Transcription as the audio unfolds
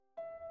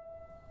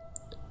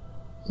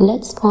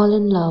Let's fall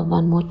in love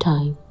one more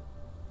time.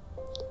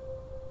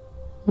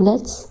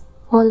 Let's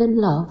fall in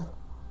love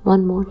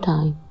one more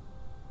time.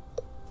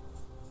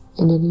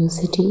 In a new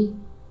city,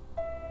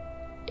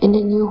 in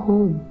a new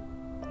home,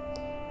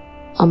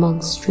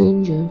 amongst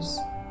strangers,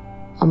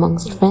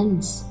 amongst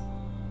friends.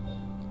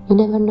 You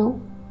never know.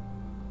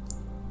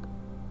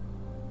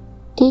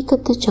 Take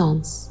up the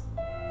chance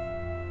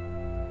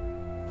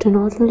to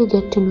not only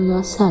get to know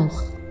yourself,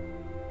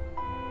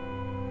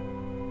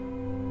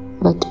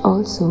 but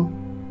also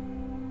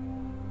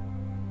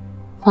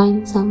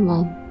find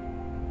someone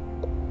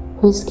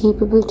who is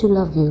capable to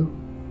love you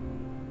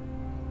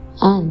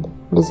and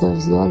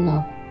deserves your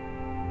love.